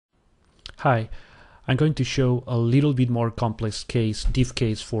Hi, I'm going to show a little bit more complex diff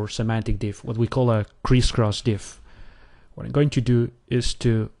case for semantic diff, what we call a criss-cross diff. What I'm going to do is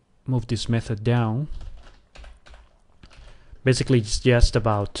to move this method down. Basically, it's just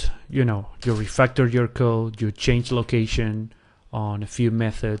about, you refactor your code, you change location on a few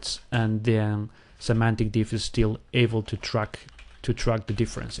methods, and then semantic diff is still able to track the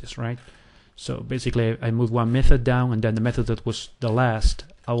differences, right? So basically, I move one method down, and then the method that was the last,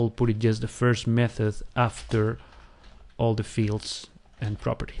 I will put it just the first method after all the fields and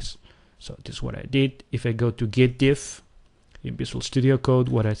properties. So this is what I did. If I go to get diff in Visual Studio Code,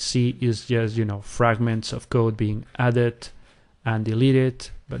 what I see is just fragments of code being added and deleted,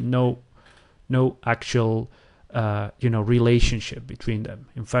 but no actual relationship between them.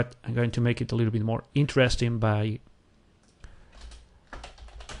 In fact, I'm going to make it a little bit more interesting by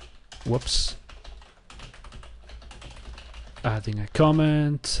adding a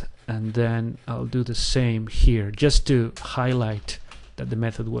comment, and then I'll do the same here just to highlight that the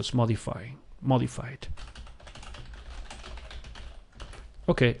method was modified.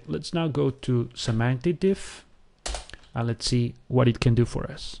 Okay, let's now go to semantic diff and let's see what it can do for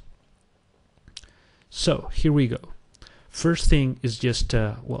us. So here we go. First thing is just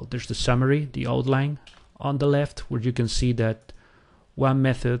there's the summary, the outline on the left, where you can see that one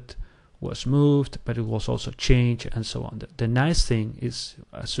method was moved, but it was also changed, and so on. The nice thing is,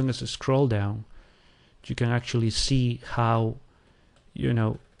 as soon as you scroll down, you can actually see how,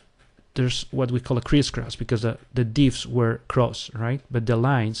 there's what we call a criss-cross, because the diffs were crossed, right? But the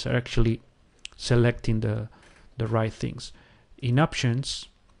lines are actually selecting the right things. In options,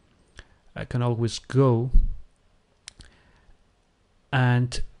 I can always go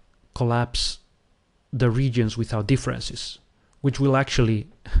and collapse the regions without differences, which will actually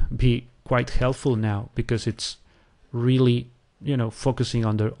be quite helpful now, because it's really focusing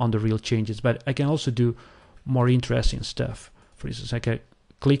on the real changes. But I can also do more interesting stuff. For instance, I can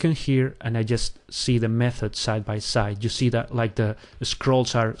click on here and I just see the method side by side. You see that like the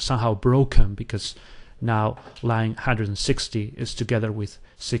scrolls are somehow broken, because now line 160 is together with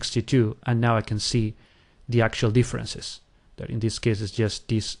 62, and now I can see the actual differences. That in this case is just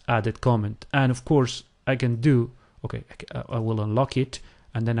this added comment. And of course I can do, okay, I will unlock it,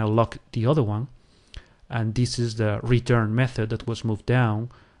 and then I'll lock the other one, and this is the return method that was moved down,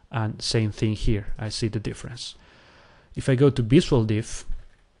 and same thing here, I see the difference. If I go to VisualDiff,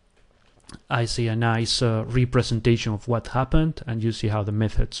 I see a nice representation of what happened, and you see how the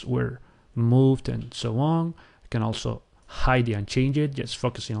methods were moved and so on. I can also hide it and change it, just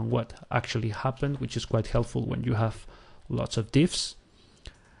focusing on what actually happened, which is quite helpful when you have lots of diffs.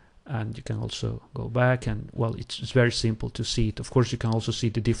 And you can also go back, and it's very simple to see it. Of course, you can also see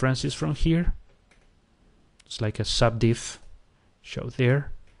the differences from here. It's like a subdiff show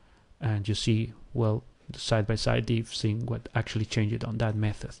there, and you see the side-by-side diff, seeing what actually changed on that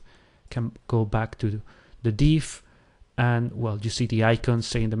method. Can go back to the diff, and you see the icon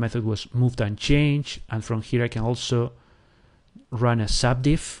saying the method was moved and changed. And from here I can also run a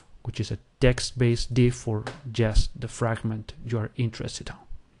subdiff, which is a text-based diff for just the fragment you are interested in.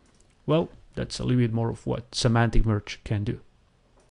 Well, that's a little bit more of what SemanticMerge can do.